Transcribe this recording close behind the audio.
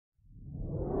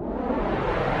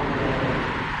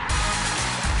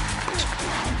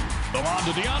Still on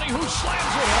to Deani, who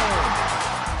slams it home.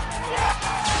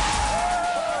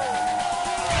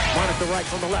 One at the right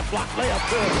from the left block. Layup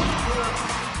good.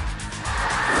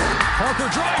 Parker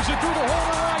drives it through the hole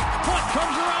to right. Hunt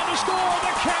comes around to score. The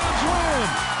Cavs win.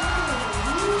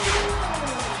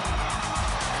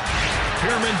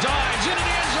 Pierman dives into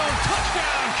the end zone.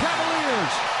 Touchdown,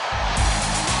 Cavaliers.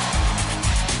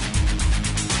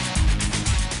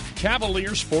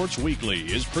 Cavalier Sports Weekly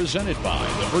is presented by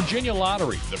the Virginia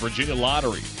Lottery. The Virginia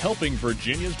Lottery, helping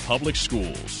Virginia's public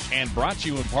schools. And brought to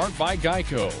you in part by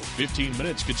Geico. 15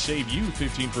 minutes could save you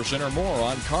 15% or more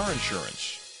on car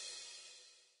insurance.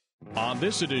 On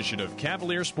this edition of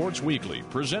Cavalier Sports Weekly,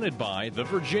 presented by the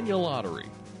Virginia Lottery.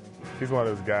 He's one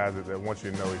of those guys that wants you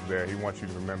to know he's there. He wants you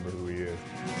to remember who he is.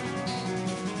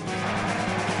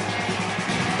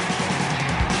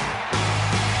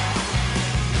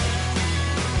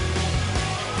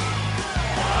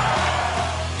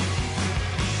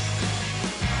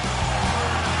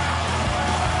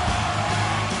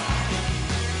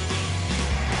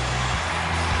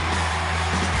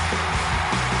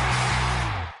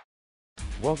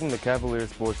 Welcome to Cavalier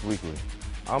Sports Weekly.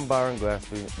 I'm Byron,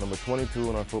 Glaspy, number 22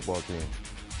 on our football team.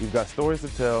 We've got stories to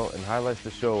tell and highlights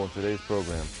to show on today's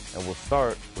program, and we'll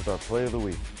start with our Play of the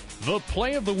Week. The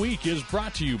Play of the Week is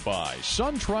brought to you by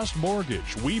SunTrust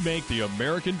Mortgage. We make the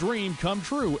American dream come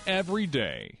true every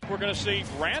day. We're going to see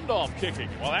Randolph kicking.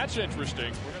 Well, that's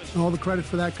interesting. All the credit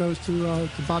for that goes to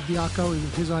Bob Diaco and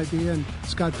his idea, and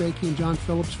Scott Bakey and John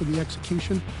Phillips for the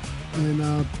execution.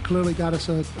 And clearly got us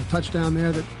a touchdown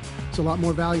there that is a lot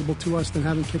more valuable to us than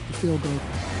having kicked the field goal.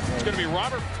 It's going to be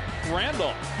Robert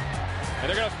Randolph. And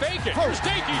they're going to fake it. Here's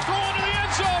Dakey throwing to the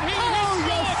end zone. He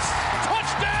Phillips.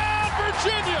 Touchdown,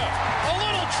 Virginia. A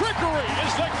little trickery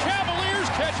as the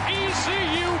Cavaliers catch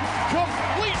ECU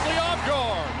completely off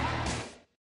guard.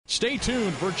 Stay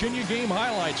tuned. Virginia game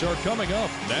highlights are coming up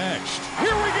next.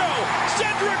 Here we go.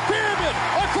 Cedric Pierman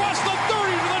across the 30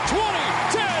 to the 20.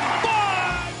 10, 5.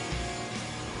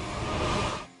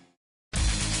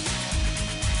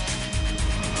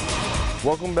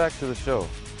 Welcome back to the show.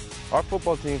 Our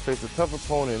football team faced a tough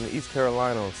opponent in East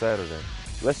Carolina on Saturday.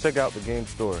 Let's check out the game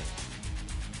story.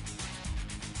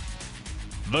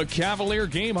 The Cavalier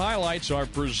game highlights are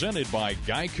presented by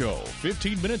Geico.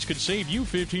 15 minutes could save you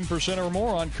 15% or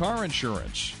more on car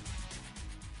insurance.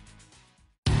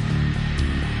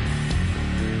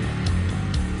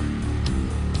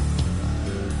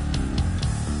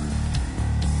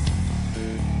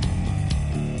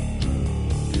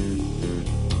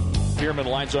 Pierman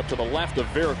lines up to the left of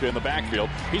Verica in the backfield.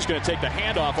 He's going to take the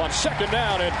handoff on second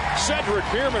down, and Cedric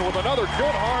Pierman with another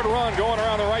good hard run going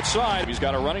around the right side. He's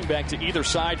got a running back to either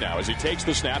side now as he takes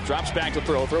the snap, drops back to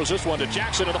throw, throws this one to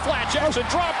Jackson in the flat. Jackson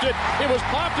dropped it. It was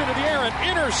popped into the air and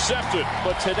intercepted.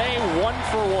 But today, 1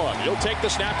 for 1. He'll take the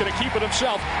snap, going to keep it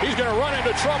himself. He's going to run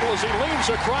into trouble as he leans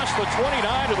across the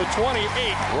 29 to the 28,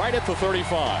 right at the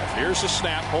 35. Here's the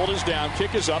snap. Hold is down.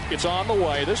 Kick is up. It's on the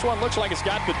way. This one looks like it's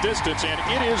got the distance, and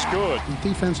it is good. The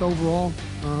defense overall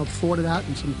fought it out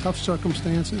in some tough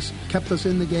circumstances, kept us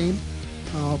in the game,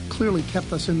 clearly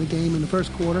kept us in the game in the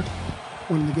first quarter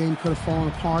when the game could have fallen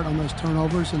apart on those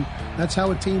turnovers, and that's how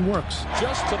a team works.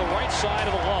 Just to the right side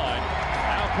of the line.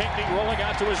 Now Pinckney rolling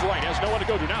out to his right, has no one to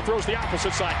go to. Now throws the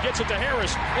opposite side, gets it to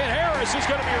Harris, and Harris is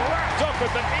going to be wrapped up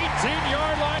at the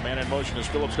 18-yard line. Man in motion as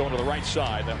Phillips going to the right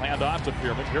side. The handoff to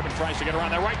Pierman. Pierman tries to get around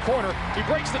that right corner. He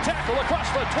breaks the tackle across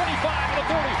the 25 to the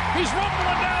 30. He's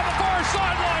rumbling down the far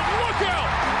sideline. Look out!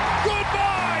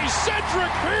 Goodbye!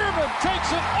 Cedric Pierman takes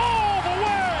it all the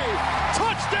way.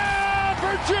 Touchdown,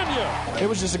 Virginia! It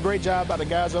was just a great job by the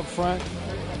guys up front.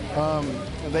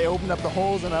 They opened up the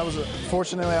holes, and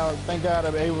fortunately, thank God,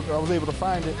 I was able to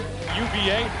find it.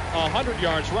 UVA, 100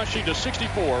 yards, rushing to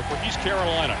 64 for East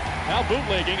Carolina. Now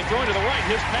bootlegging and throwing to the right.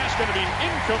 His pass going to be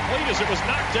incomplete as it was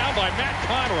knocked down by Matt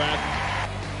Conrad.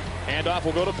 Handoff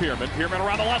will go to Pierman. Pierman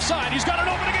around the left side. He's got an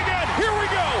opening again. Here we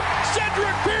go.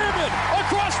 Cedric Pierman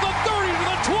across the 30 to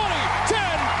the 20.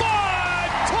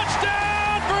 10-5.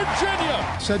 Touchdown, Virginia.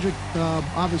 Cedric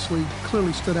obviously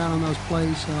clearly stood out on those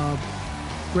plays.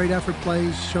 Great effort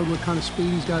plays, showed what kind of speed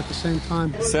he's got at the same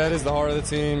time. Ced is the heart of the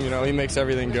team. You know, he makes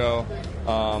everything go.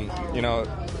 You know,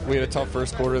 we had a tough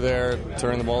first quarter there,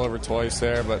 turning the ball over twice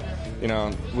there, but, you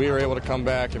know, we were able to come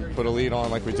back and put a lead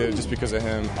on like we did just because of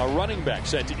him. A running back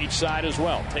set to each side as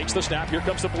well. Takes the snap. Here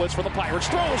comes the blitz for the Pirates.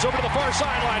 Throws over to the far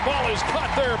sideline. Ball is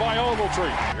caught there by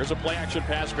Ogletree. Here's a play-action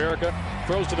pass. Verica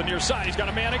throws to the near side. He's got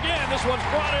a man again. This one's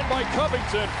brought in by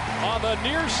Covington on the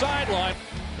near sideline.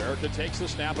 America takes the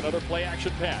snap, another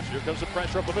play-action pass. Here comes the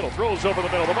pressure up the middle, throws over the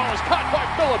middle. The ball is caught by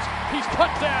Phillips. He's cut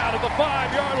down at the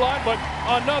 5-yard line, but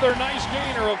another nice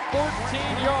gainer of 14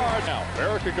 yards. Now,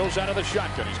 America goes out of the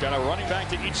shotgun. He's got a running back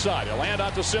to each side. He'll hand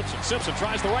out to Simpson. Simpson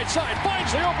tries the right side, finds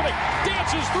the opening,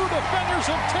 dances through defenders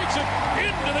and takes it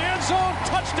into the end zone.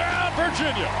 Touchdown,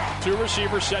 Virginia. Two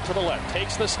receivers set to the left.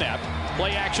 Takes the snap.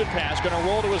 Play-action pass. Going to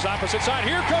roll to his opposite side.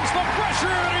 Here comes the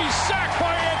pressure, and he's sacked by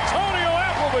Antonio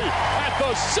Appleby at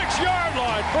the 6-yard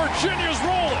line. Virginia's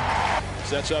rolling.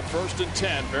 Sets up 1st and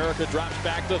 10. Verica drops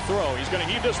back to throw. He's going to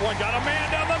heave this one. Got a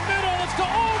man down the middle. It's to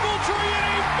Ogletree, and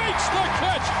he makes the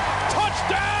catch.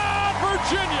 Touchdown,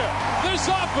 Virginia. This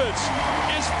offense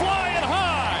is flying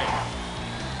high.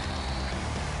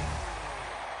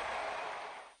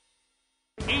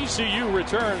 ECU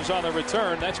returns on the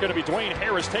return. That's going to be Dwayne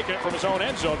Harris taking it from his own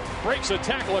end zone. Breaks a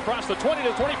tackle across the 20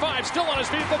 to 25. Still on his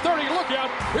feet at the 30. Look out.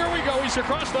 Here we go. He's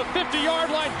across the 50-yard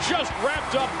line. Just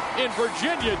wrapped up in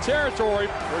Virginia territory.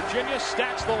 Virginia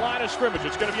stacks the line of scrimmage.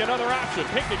 It's going to be another option.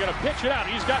 Pinkney going to pitch it out.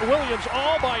 He's got Williams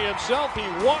all by himself. He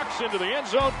walks into the end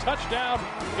zone. Touchdown,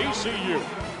 ECU.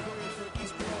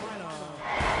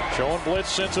 Showing blitz,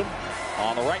 sends him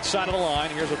on the right side of the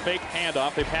line. Here's a fake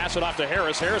handoff. They pass it off to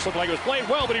Harris. Harris looked like he was playing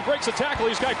well, but he breaks the tackle.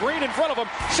 He's got Green in front of him.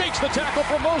 Shakes the tackle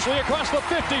from Mosley across the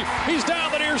 50. He's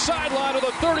down the near sideline to the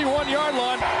 31-yard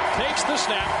line. Takes the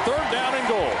snap. 3rd down and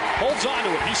goal. Holds on to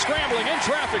it. He's scrambling in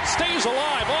traffic. Stays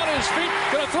alive on his feet.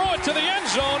 Going to throw it to the end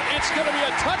zone. It's going to be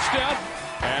a touchdown.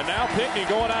 And now Pinkney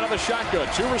going out of the shotgun.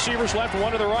 Two receivers left,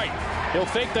 one to the right. He'll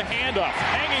fake the handoff.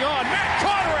 Hanging on. Matt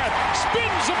Conrad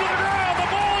spins him to the ground. The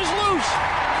ball is loose.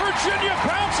 Virginia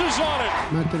pounces on it.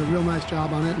 Matt did a real nice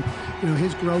job on it. And,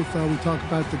 his growth, we talk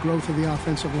about the growth of the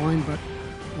offensive line, but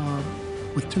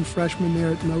with two freshmen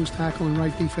there at nose tackle and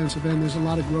right defensive end, there's a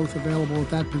lot of growth available at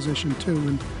that position too.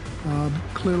 And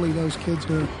clearly those kids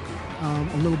are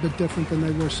a little bit different than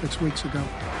they were 6 weeks ago.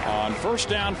 On 1st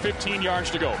down, 15 yards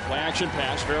to go. Play action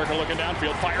pass. Verica looking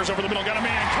downfield. Fires over the middle. Got a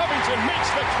man. Covington makes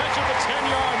the catch at the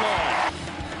 10-yard line.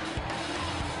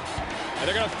 And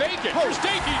they're going to fake it. Here's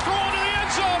Dakey throwing to the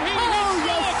end zone. He hits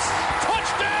Phillips.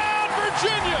 Touchdown,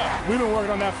 Virginia. We've been working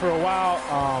on that for a while.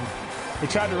 We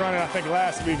tried to run it, I think,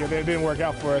 last week, and it didn't work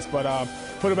out for us. But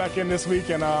put it back in this week,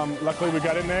 and luckily we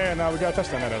got in there, and we got a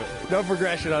touchdown out of it. No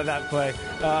progression on that play.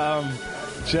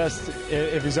 Just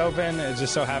if he's open, it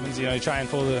just so happens, you try and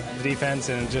fool the defense,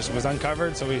 and it just was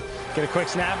uncovered. So we get a quick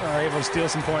snap, and we're able to steal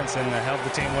some points and help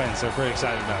the team win. So we're pretty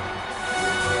excited about it.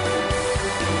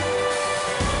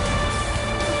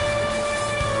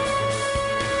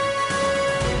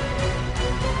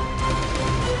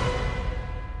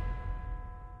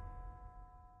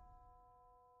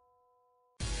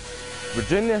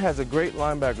 Virginia has a great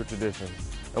linebacker tradition,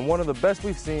 and one of the best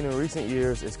we've seen in recent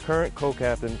years is current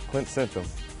co-captain Clint Centum.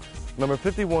 Number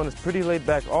 51 is pretty laid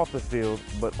back off the field,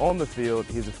 but on the field,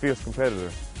 he's a fierce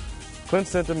competitor. Clint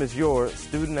Centum is your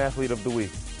Student Athlete of the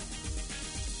Week.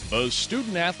 The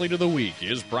Student Athlete of the Week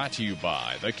is brought to you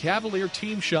by the Cavalier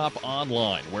Team Shop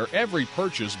Online, where every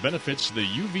purchase benefits the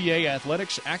UVA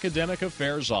Athletics Academic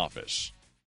Affairs Office.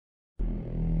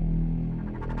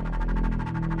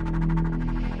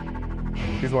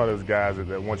 He's one of those guys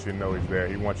that once you know he's there,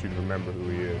 he wants you to remember who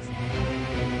he is.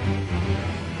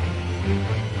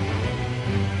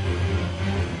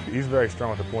 He's very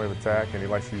strong at the point of attack, and he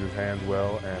likes to use his hands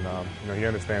well, and he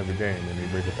understands the game, and he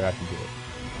brings a passion to it.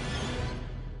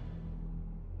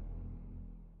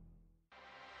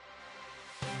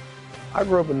 I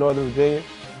grew up in Northern Virginia,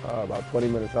 about 20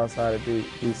 minutes outside of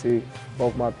D.C.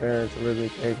 Both my parents originally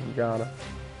came from Ghana.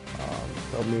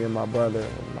 So me and my brother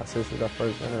and my sister's our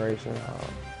first generation.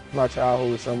 My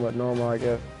childhood was somewhat normal, I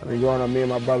guess. Growing up, me and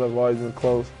my brother have always been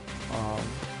close. I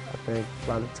think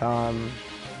by the time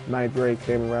 9th grade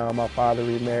came around, my father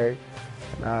remarried,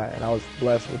 and I was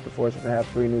blessed with the fortune to have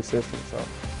 3 new sisters. So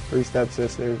 3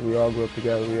 stepsisters, we all grew up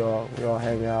together. We all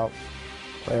hang out,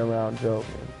 play around, joke.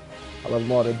 And I love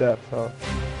them all to death. So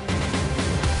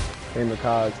came to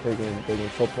college thinking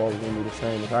football was going to be the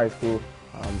same as high school.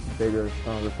 Bigger,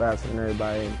 stronger, faster than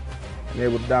everybody, and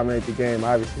able to dominate the game.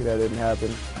 Obviously, that didn't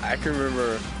happen. I can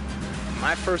remember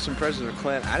my first impression of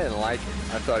Clint. I didn't like him.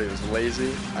 I thought he was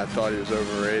lazy. I thought he was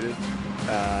overrated.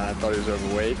 I thought he was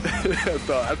overweight.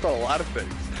 I thought a lot of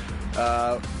things.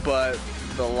 But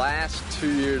the last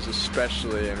 2 years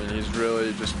especially, he's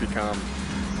really just become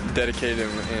dedicated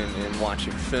in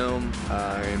watching film,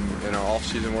 in our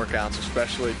off-season workouts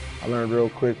especially. I learned real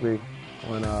quickly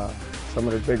when some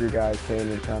of the bigger guys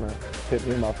came and kind of hit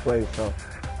me in my place. So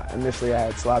initially I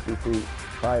had sloppy feet,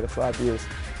 probably the sloppiest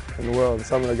in the world. And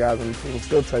some of the guys on the team will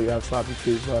still tell you how sloppy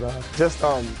feet. But just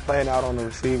playing out on the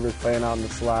receivers, playing out in the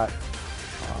slot,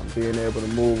 being able to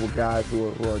move with guys who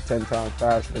are 10 times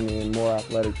faster than me and more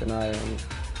athletic than I am.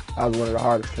 That was one of the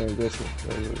hardest transitions.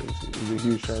 It was a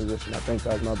huge transition. I think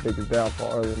that was my biggest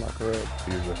downfall early in my career.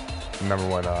 He was the number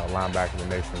one linebacker in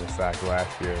the nation in the sack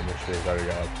last year, and this year he's already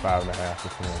got like 5.5 or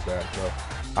something like that. So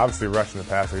obviously rushing the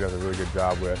passer he does a really good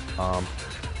job with.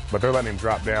 But they're letting him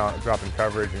drop in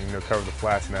coverage and cover the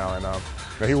flats now.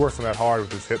 And he works on that hard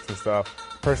with his hips and stuff.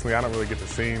 Personally, I don't really get to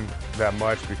see him that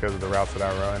much because of the routes that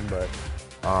I run, but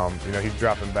he's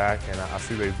dropping back, and I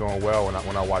see that he's doing well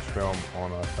when I watch film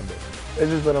on Sunday. There's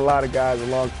just been a lot of guys, a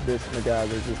long tradition of guys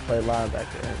that just play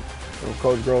linebacker. And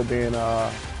Coach Groh being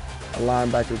a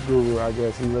linebacker guru, I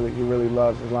guess he really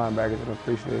loves his linebackers and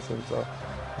appreciates them. So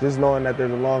just knowing that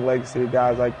there's a long legacy of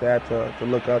guys like that to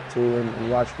look up to and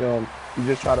watch film, you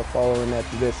just try to follow in that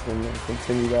tradition and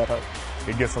continue that up.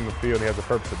 He gets on the field and he has a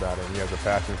purpose about it, and he has a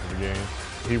passion for the game.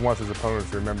 He wants his opponents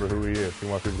to remember who he is. He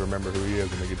wants people to remember who he is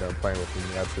when they get done playing with him.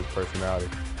 That's his personality,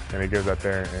 and he goes out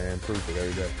there and improves it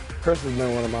every day. Chris has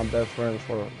been one of my best friends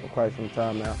for quite some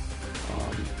time now.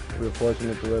 We were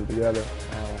fortunate to live together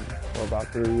for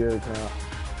about 3 years now,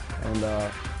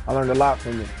 and I learned a lot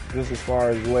from him, just as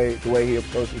far as the way he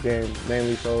approached the game,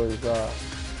 mainly so his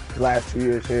last 2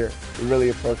 years here. He really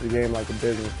approached the game like a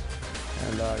business,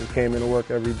 and he came into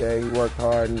work every day. He worked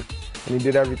hard, and he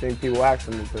did everything people asked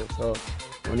him to do. So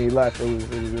when he left, it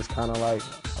was just kind of like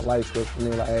a light switch for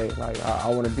me. Like, hey, I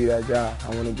want to be that guy. I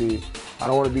don't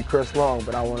want to be Chris Long,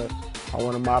 but I want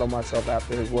to model myself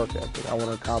after his work ethic. I want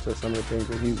to accomplish some of the things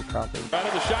that he's accomplished. Out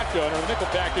of the shotgun or the nickel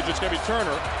package, it's going to be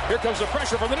Turner. Here comes the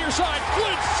pressure from the near side.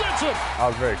 Clint sends him. I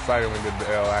was very excited when we did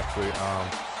the L. Actually,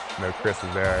 Chris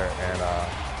was there, and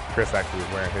Chris actually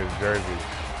was wearing his jersey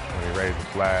when he raised the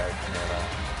flag.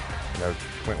 And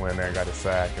Clint went in there and got a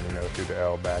sack, and threw the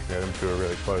L back. Them two are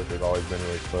really close. They've always been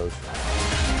really close.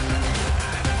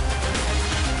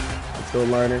 I'm still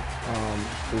learning.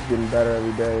 Just getting better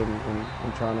every day,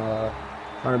 and trying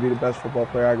to be the best football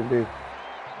player I can be.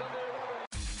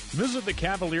 Visit the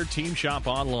Cavalier Team Shop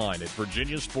online at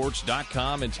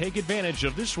virginiasports.com and take advantage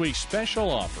of this week's special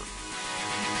offer.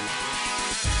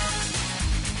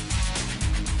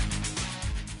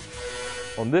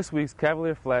 On this week's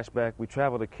Cavalier Flashback, we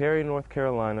travel to Cary, North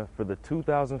Carolina for the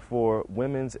 2004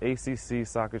 Women's ACC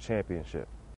Soccer Championship.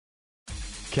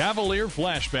 Cavalier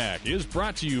Flashback is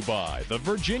brought to you by the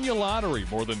Virginia Lottery.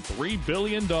 More than $3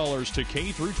 billion to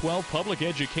K-12 public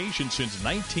education since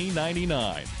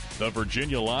 1999. The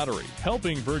Virginia Lottery,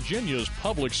 helping Virginia's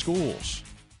public schools.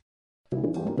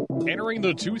 Entering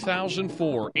the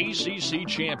 2004 ACC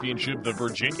Championship, the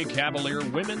Virginia Cavalier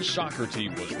women's soccer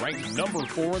team was ranked number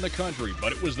 4 in the country,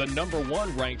 but it was the number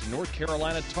 1 ranked North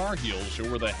Carolina Tar Heels who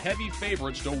were the heavy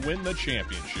favorites to win the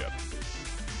championship.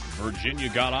 Virginia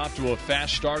got off to a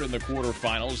fast start in the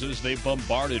quarterfinals as they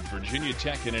bombarded Virginia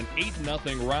Tech in an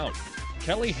 8-0 rout.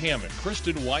 Kelly Hammond,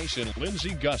 Kristen Weiss, and Lindsey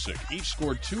Gussick each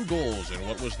scored 2 goals in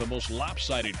what was the most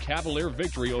lopsided Cavalier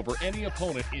victory over any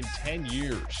opponent in 10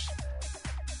 years.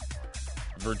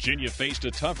 Virginia faced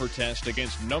a tougher test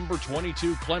against number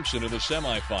 22 Clemson in the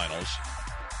semifinals.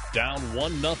 Down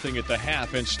 1-0 at the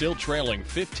half and still trailing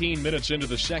 15 minutes into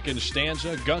the second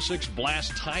stanza, Gussick's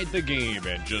blast tied the game,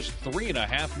 and just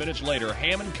 3.5 minutes later,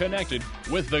 Hammond connected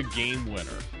with the game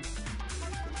winner.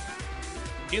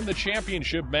 In the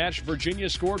championship match, Virginia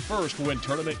scored first when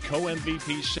tournament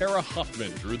co-MVP Sarah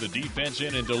Huffman drew the defense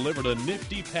in and delivered a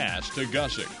nifty pass to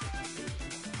Gussick.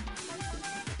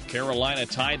 Carolina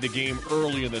tied the game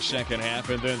early in the second half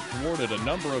and then thwarted a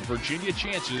number of Virginia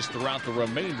chances throughout the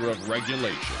remainder of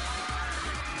regulation.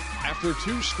 After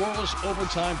 2 scoreless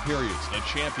overtime periods, the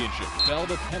championship fell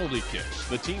to penalty kicks.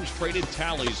 The teams traded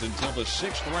tallies until the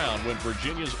 6th round when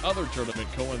Virginia's other tournament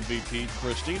co-MVP,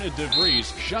 Christina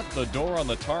DeVries, shut the door on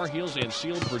the Tar Heels and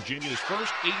sealed Virginia's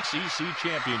first ACC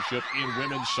championship in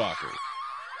women's soccer.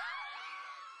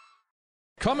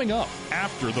 Coming up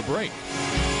after the break.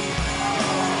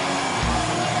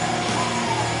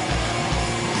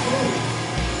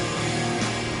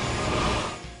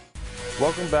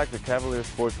 Welcome back to Cavalier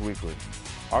Sports Weekly.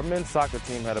 Our men's soccer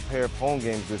team had a pair of home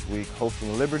games this week,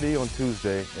 hosting Liberty on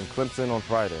Tuesday and Clemson on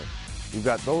Friday. We've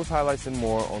got those highlights and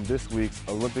more on this week's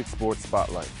Olympic Sports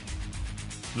Spotlight.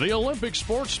 The Olympic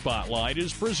Sports Spotlight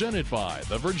is presented by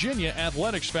the Virginia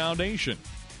Athletics Foundation.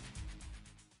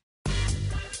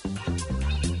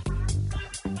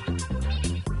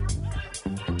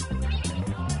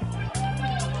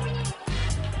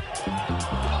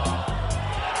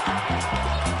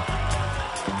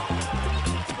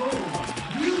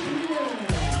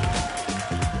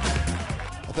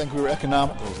 I think we were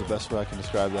economical is the best way I can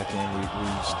describe that game.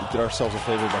 We did ourselves a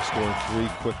favor by scoring 3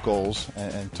 quick goals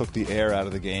and took the air out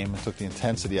of the game and took the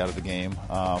intensity out of the game.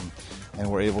 And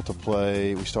we're able to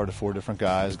play. We started 4 different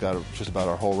guys, got just about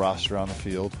our whole roster on the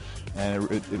field, and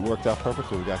it worked out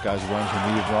perfectly. We got guys running who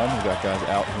needed run, we got guys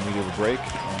out who needed a break,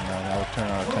 and now we're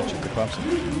turning our attention to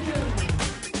Clemson.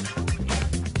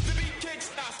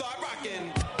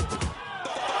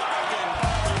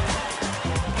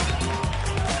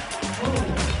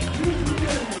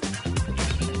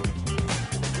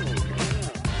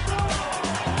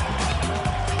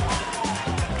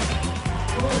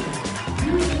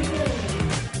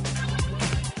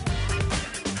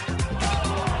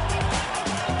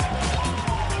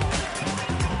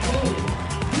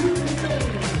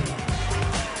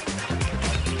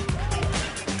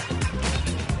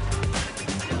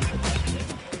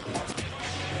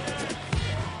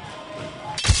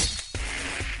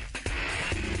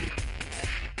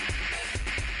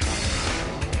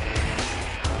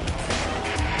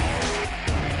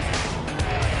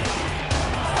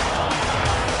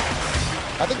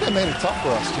 I think they made it tough for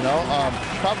us, you know.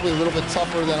 Probably a little bit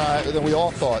tougher than we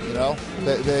all thought, you know.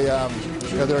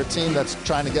 They're a team that's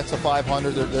trying to get to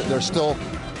 500. They're still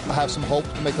have some hope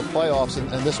to make the playoffs, and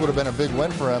this would have been a big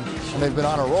win for them. And they've been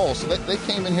on a roll, so they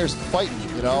came in here fighting,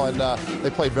 you know, and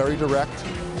they played very direct.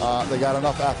 They got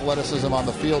enough athleticism on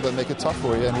the field that make it tough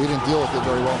for you, and we didn't deal with it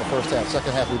very well in the first half.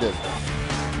 Second half, we did.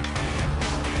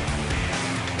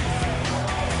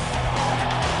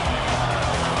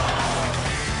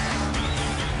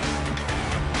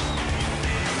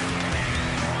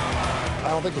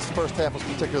 I don't think this first half was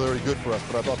particularly good for us,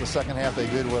 but I thought the second half they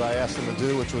did what I asked them to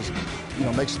do, which was, you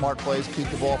know, make smart plays, keep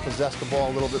the ball, possess the ball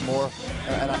a little bit more.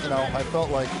 And I felt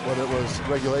like whether it was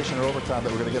regulation or overtime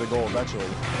that we're going to get a goal eventually.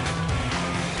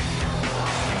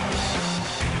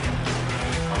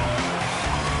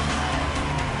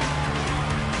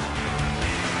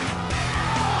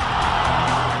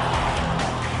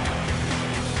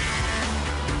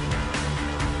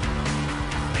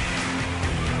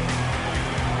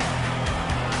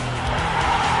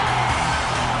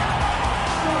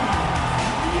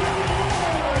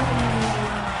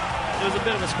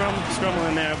 Scrummel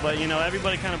in there, but, you know,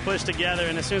 everybody kind of pushed together,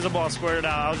 and as soon as the ball squirted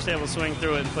out, I was just able to swing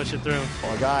through it and push it through.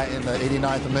 Well, a guy in the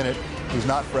 89th minute who's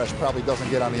not fresh probably doesn't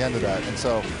get on the end of that, and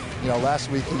so, you know,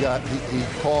 last week he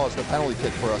caused a penalty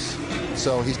kick for us,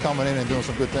 so he's coming in and doing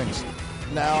some good things.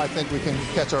 Now I think we can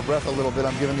catch our breath a little bit.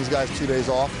 I'm giving these guys 2 days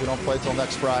off. We don't play till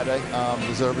next Friday.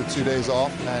 Deserved 2 days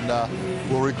off, and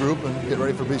we'll regroup and get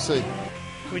ready for BC.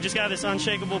 We just got this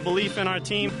unshakable belief in our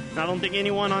team. I don't think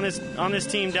anyone on this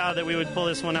team doubted that we would pull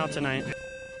this one out tonight.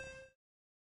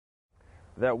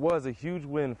 That was a huge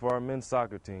win for our men's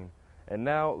soccer team. And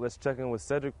now let's check in with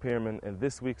Cedric Pierman in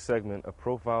this week's segment of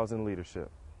Profiles in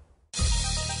Leadership.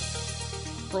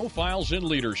 Profiles in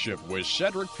Leadership with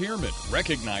Cedric Pierman,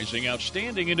 recognizing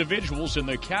outstanding individuals in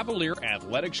the Cavalier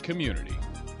athletics community.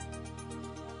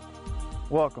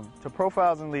 Welcome to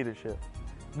Profiles in Leadership.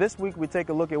 This week we take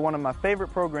a look at one of my favorite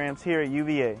programs here at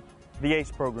UVA, the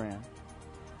ACE program.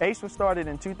 ACE was started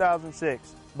in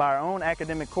 2006 by our own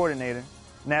academic coordinator,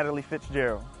 Natalie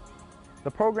Fitzgerald.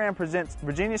 The program presents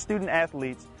Virginia student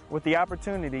athletes with the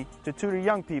opportunity to tutor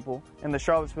young people in the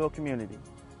Charlottesville community.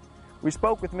 We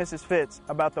spoke with Mrs. Fitz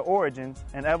about the origins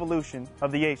and evolution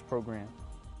of the ACE program.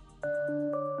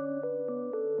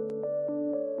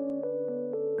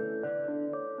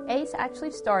 ACE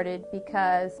actually started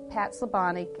because Pat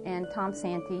Slabonic and Tom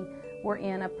Santee were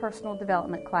in a personal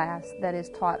development class that is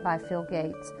taught by Phil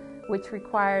Gates, which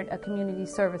required a community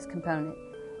service component.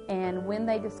 And when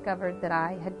they discovered that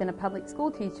I had been a public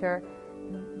school teacher,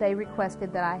 they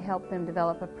requested that I help them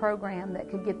develop a program that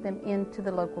could get them into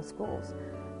the local schools.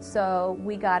 So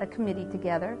we got a committee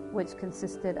together, which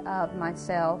consisted of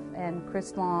myself and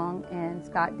Chris Long and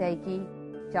Scott Dakey,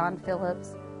 John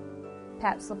Phillips,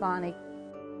 Pat Slabonic,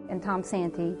 and Tom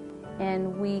Santee,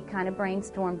 and we kind of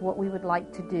brainstormed what we would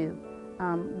like to do.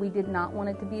 We did not want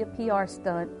it to be a PR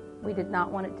stunt. We did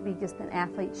not want it to be just an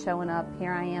athlete showing up,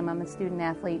 here I am, I'm a student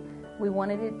athlete. We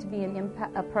wanted it to be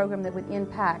a program that would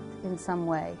impact in some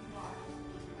way.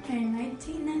 In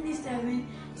 1997.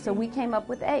 So we came up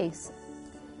with ACE.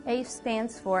 ACE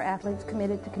stands for Athletes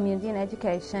Committed to Community and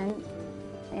Education,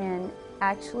 and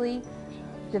actually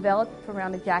developed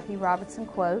around a Jackie Robinson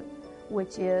quote,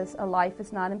 which is, "A life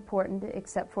is not important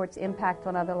except for its impact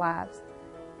on other lives."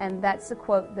 And that's the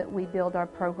quote that we build our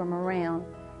program around.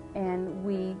 And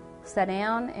we sat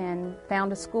down and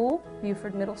found a school,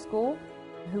 Buford Middle School,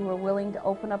 who were willing to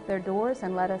open up their doors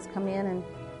and let us come in and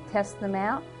test them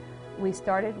out. We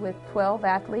started with 12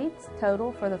 athletes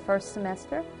total for the first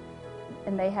semester.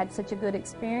 and they had such a good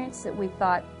experience that we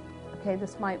thought, okay,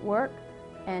 this might work.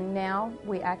 And now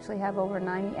we actually have over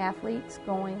 90 athletes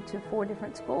going to 4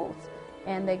 different schools,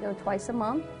 and they go twice a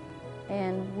month,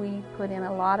 and we put in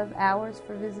a lot of hours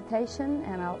for visitation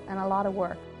and a lot of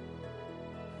work.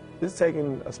 Just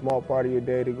taking a small part of your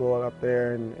day to go up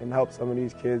there and help some of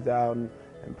these kids out and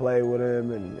play with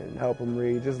them and help them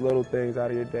read, just little things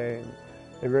out of your day. And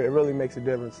it really makes a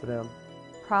difference to them.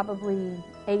 Probably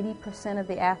 80% of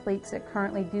the athletes that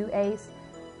currently do ACE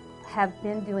have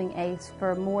been doing ACE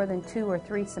for more than 2 or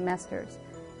 3 semesters,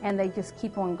 and they just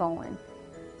keep on going.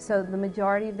 So the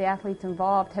majority of the athletes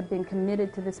involved have been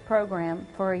committed to this program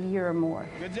for a year or more.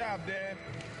 Good job, Dad.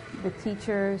 The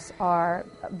teachers are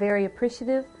very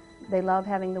appreciative. They love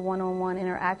having the one-on-one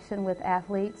interaction with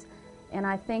athletes, and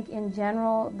I think in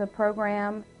general the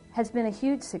program has been a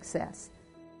huge success.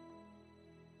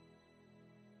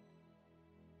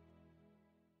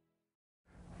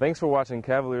 Thanks for watching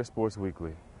Cavalier Sports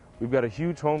Weekly. We've got a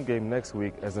huge home game next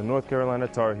week as the North Carolina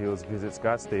Tar Heels visit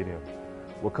Scott Stadium.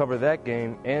 We'll cover that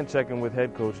game and check in with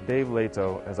head coach Dave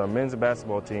Leto as our men's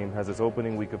basketball team has its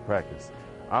opening week of practice.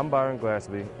 I'm Byron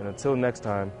Glaspy, and until next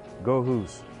time, go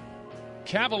Hoos!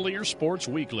 Cavalier Sports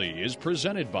Weekly is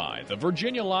presented by the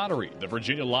Virginia Lottery. The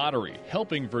Virginia Lottery,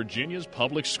 helping Virginia's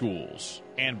public schools.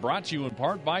 And brought to you in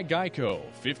part by Geico.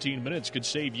 15 minutes could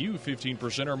save you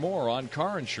 15% or more on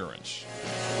car insurance.